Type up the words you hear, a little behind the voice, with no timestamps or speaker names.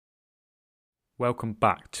Welcome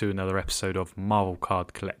back to another episode of Marvel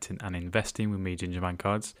Card Collecting and Investing with me, Gingerman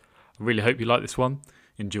Cards. I really hope you like this one.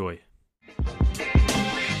 Enjoy.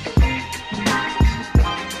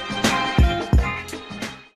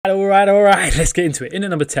 Alright, let's get into it. In at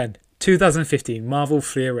number 10, 2015 Marvel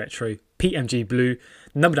Fleer Retro PMG Blue,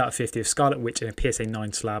 numbered out of 50 of Scarlet Witch in a PSA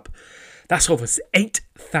 9 slab. That's offers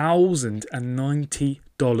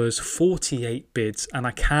 $8,090, 48 bids, and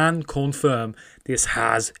I can confirm this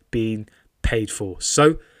has been paid for.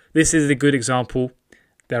 So this is a good example.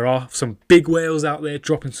 There are some big whales out there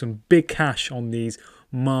dropping some big cash on these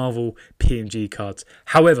Marvel PMG cards.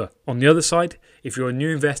 However, on the other side, if you're a new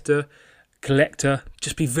investor, collector,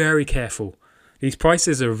 just be very careful. These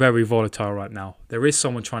prices are very volatile right now. There is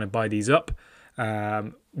someone trying to buy these up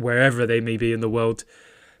wherever they may be in the world,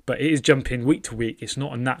 but it is jumping week to week. It's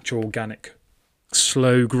not a natural, organic,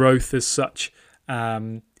 slow growth as such.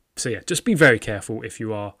 So yeah, just be very careful if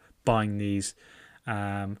you are buying these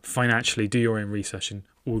financially. Do your own research and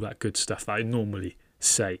all that good stuff that I normally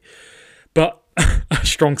say. But a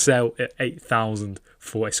strong sale at $8,000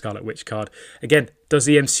 for a Scarlet Witch card. Again, does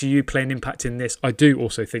the MCU play an impact in this? I do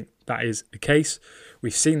also think that is the case.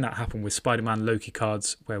 We've seen that happen with Spider-Man Loki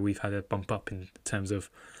cards where we've had a bump up in terms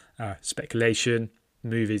of speculation,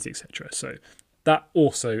 movies, etc. So that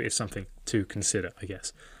also is something to consider, I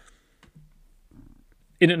guess.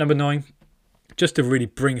 In at number 9, just to really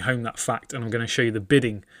bring home that fact, and I'm going to show you the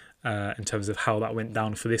bidding in terms of how that went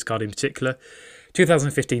down for this card in particular.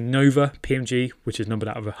 2015 Nova PMG, which is numbered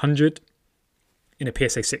out of 100 in a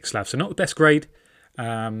PSA 6 slab. So not the best grade,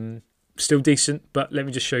 still decent, but let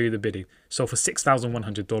me just show you the bidding. Sold for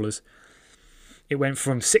 $6,100. It went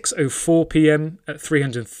from 6:04 p.m. at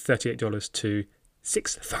 $338 to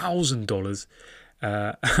 $6,000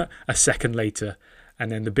 a second later, and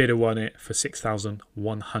then the bidder won it for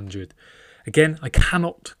 $6,100. Again, I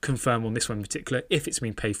cannot confirm on this one in particular if it's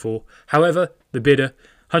been paid for. However, the bidder,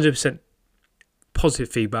 100% positive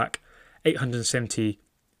feedback, 870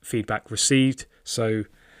 feedback received. So,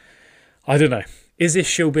 I don't know. Is this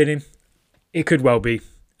shill bidding? It could well be.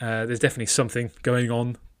 There's definitely something going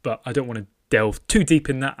on, but I don't want to delve too deep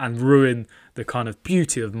in that and ruin the kind of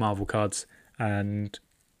beauty of Marvel cards and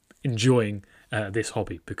enjoying this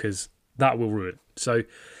hobby, because that will ruin. So,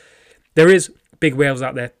 there is big whales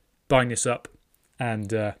out there buying this up,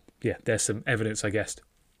 and yeah, there's some evidence, I guess,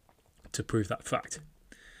 to prove that fact.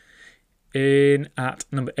 In at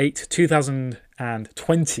number 8,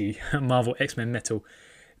 2020 Marvel X-Men Metal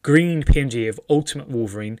Green PMG of Ultimate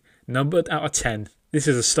Wolverine, numbered out of 10. This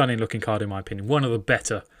is a stunning looking card in my opinion, one of the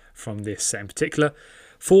better from this set in particular.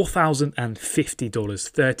 $4,050,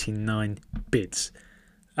 39 bids.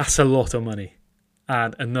 That's a lot of money,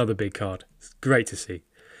 and another big card. It's great to see.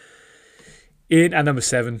 In at number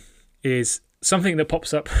 7 is something that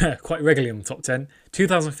pops up quite regularly on the top 10.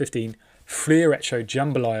 2015 Fleer Retro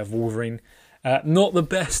Jambalaya of Wolverine. Not the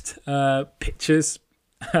best pictures.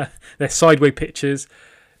 They're sideways pictures,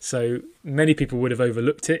 so many people would have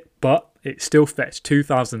overlooked it, but it still fetched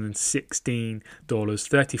 $2,016,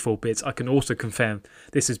 34 bids. I can also confirm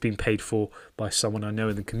this has been paid for by someone I know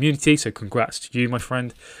in the community, so congrats to you, my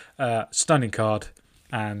friend. Stunning card.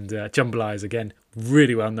 And Jambalaya is, again,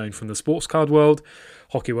 really well known from the sports card world,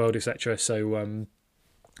 hockey world, etc. So,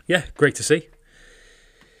 yeah, great to see.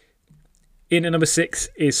 In at number 6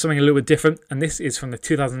 is something a little bit different, and this is from the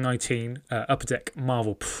 2019 Upper Deck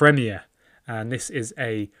Marvel Premiere. And this is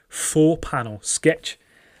a 4-panel sketch,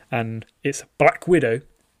 and it's Black Widow,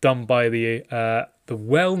 done by the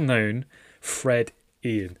well-known Fred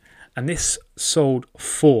Ian. And this sold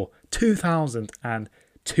for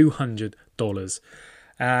 $2,200.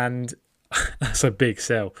 And that's a big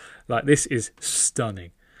sell. Like, this is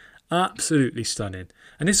stunning. Absolutely stunning.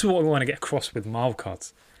 And this is what we want to get across with Marvel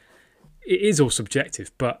cards. It is all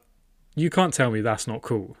subjective, but you can't tell me that's not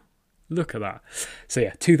cool. Look at that. So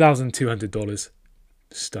yeah, $2,200.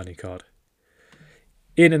 Stunning card.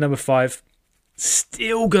 In at number 5,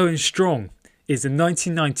 still going strong, is the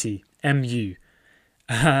 1990 MU.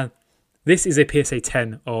 This is a PSA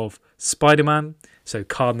 10 of Spider-Man, so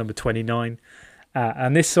card number 29.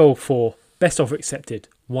 And this sold for, best offer accepted,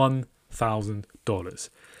 $1,000.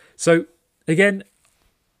 So, again,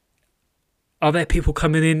 are there people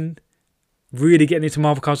coming in really getting into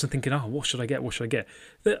Marvel cards and thinking, oh, what should I get? What should I get?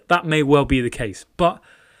 That may well be the case. But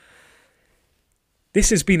this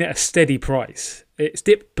has been at a steady price. It's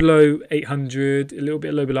dipped below 800, a little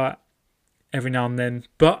bit low below that every now and then.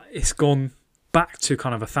 But it's gone back to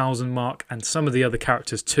kind of 1,000 mark. And some of the other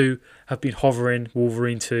characters too have been hovering,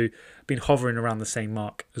 Wolverine too, been hovering around the same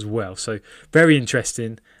mark as well. So very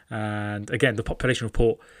interesting. And again, the population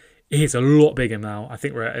report It is a lot bigger now. I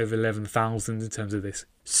think we're at over 11,000 in terms of this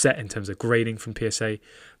set, in terms of grading from PSA.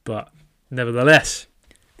 But nevertheless,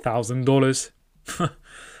 $1,000.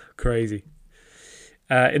 Crazy.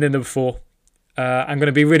 In at number 4, I'm going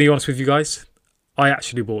to be really honest with you guys. I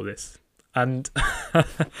actually bought this. And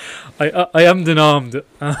I ummed and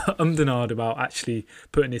ahed about actually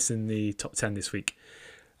putting this in the top 10 this week.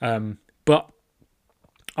 But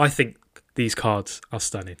I think these cards are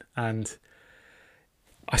stunning. And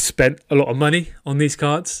I spent a lot of money on these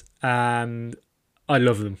cards. And I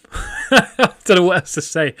love them. I don't know what else to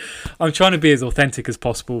say. I'm trying to be as authentic as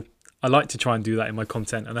possible. I like to try and do that in my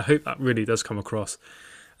content. And I hope that really does come across.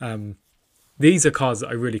 These are cards that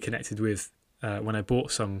I really connected with when I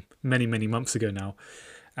bought some many months ago now,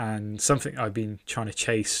 and something I've been trying to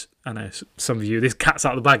chase. I know some of you, this cat's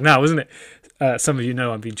out of the bag now, isn't it? Some of you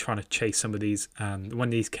know I've been trying to chase some of these, and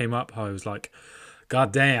when these came up, I was like,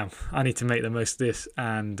 God damn, I need to make the most of this,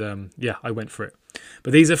 and yeah, I went for it.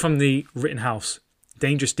 But these are from the Rittenhouse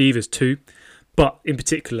Dangerous Divas 2, but in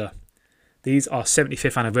particular, these are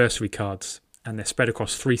 75th anniversary cards, and they're spread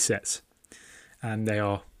across 3 sets, and they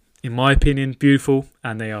are, in my opinion, beautiful,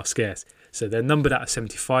 and they are scarce. So they're numbered out of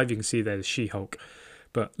 75. You can see there's She-Hulk.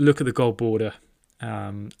 But look at the gold border.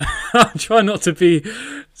 I try not to be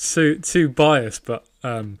too biased, but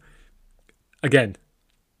again,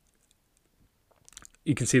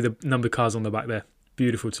 you can see the number cards on the back there.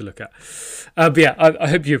 Beautiful to look at. But yeah, I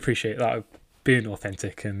hope you appreciate that, being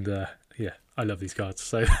authentic, and yeah, I love these cards.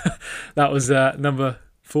 So that was number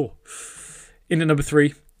 4. In at number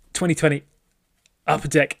 3, 2020 Upper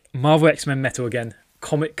Deck Marvel X-Men Metal again.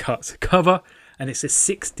 Comic Cuts cover, and it's a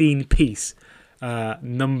 16-piece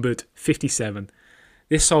numbered 57.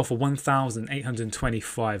 This sold for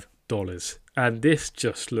 $1,825, and this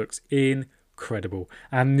just looks incredible,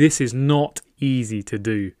 and this is not easy to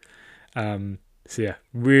do. So yeah,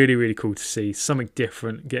 really cool to see something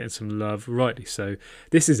different, getting some love, rightly so.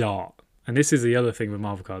 This is art, and this is the other thing with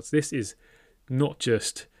Marvel cards. This is not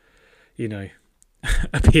just, you know,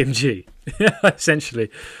 a PMG,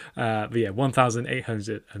 essentially. But yeah,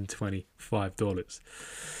 $1,825.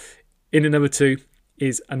 In at number 2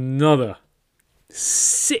 is another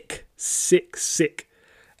sick sketch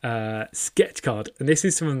card, and this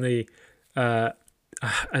is from the I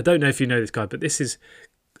don't know if you know this guy, but this is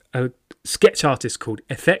a sketch artist called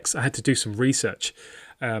FX. I had to do some research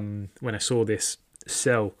when I saw this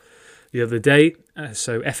sell the other day.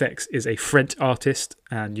 So FX is a French artist,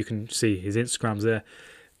 and you can see his Instagrams there.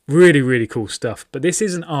 Really cool stuff. But this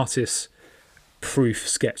is an artist proof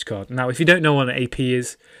sketch card. Now, if you don't know what an AP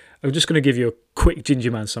is, I'm just going to give you a quick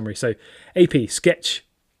Ginger Man summary. So AP, sketch,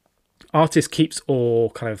 artist keeps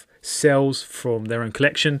or kind of sells from their own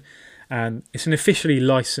collection, and it's an officially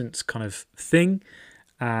licensed kind of thing,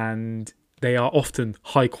 and they are often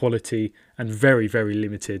high quality and very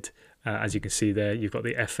limited. As you can see there, you've got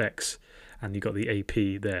the FX and you've got the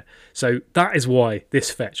AP there. So that is why this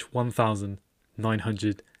fetch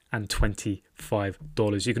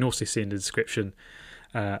 $1,925. You can also see in the description,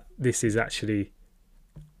 this is actually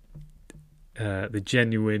the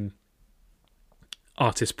genuine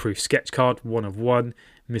artist proof sketch card, 1 of 1,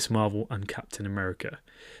 Miss Marvel and Captain America.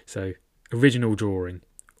 So original drawing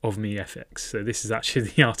of me FX. So this is actually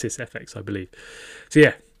the artist FX, I believe. So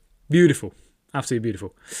yeah, beautiful. Absolutely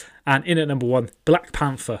beautiful. And in at number 1, Black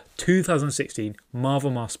Panther 2016 Marvel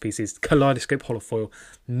Masterpieces Kaleidoscope Holofoil,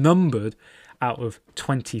 numbered out of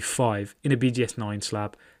 25 in a BGS 9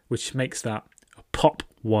 slab, which makes that a pop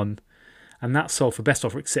 1. And that sold for best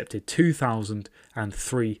offer accepted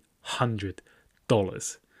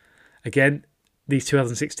 $2,300. Again, these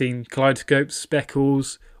 2016 Kaleidoscopes,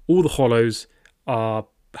 Speckles, all the holos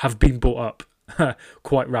have been bought up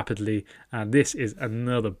quite rapidly, and this is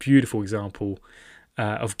another beautiful example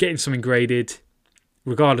of getting something graded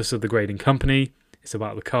regardless of the grading company. It's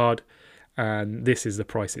about the card, and this is the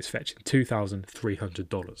price it's fetching,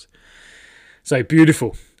 $2,300. So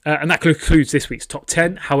beautiful. And that concludes this week's top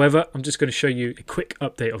 10. However, I'm just going to show you a quick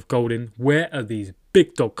update of Goldin. Where are these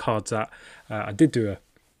big dog cards at? I did do a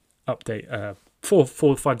update 4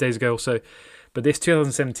 or 5 days ago or so, but this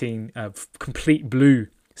 2017 complete blue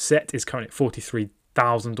set is currently at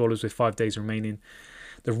 $43,000 with 5 days remaining.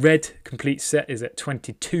 The red complete set is at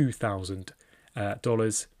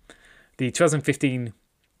 $22,000. The 2015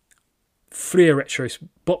 Fleer Retro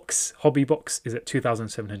box, hobby box, is at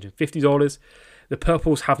 $2,750. The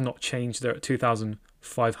purples have not changed. They're at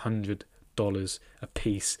 $2,500 a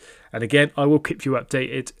piece. And again, I will keep you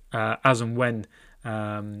updated as and when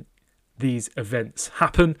these events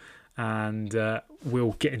happen. and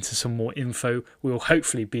we'll get into some more info. We'll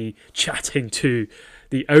hopefully be chatting to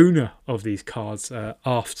the owner of these cards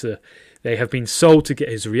after they have been sold to get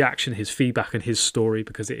his reaction, his feedback and his story,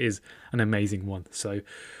 because it is an amazing one. So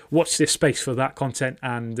watch this space for that content,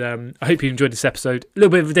 and I hope you enjoyed this episode. A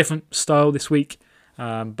little bit of a different style this week,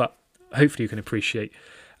 but hopefully you can appreciate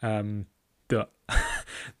that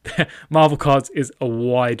Marvel cards is a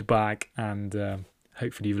wide bag, and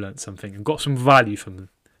hopefully you've learned something and got some value from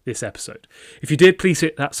this episode. If you did, please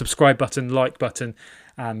hit that subscribe button, like button,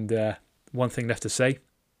 and one thing left to say,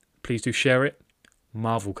 please do share it.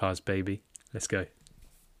 Marvel cards, baby. Let's go.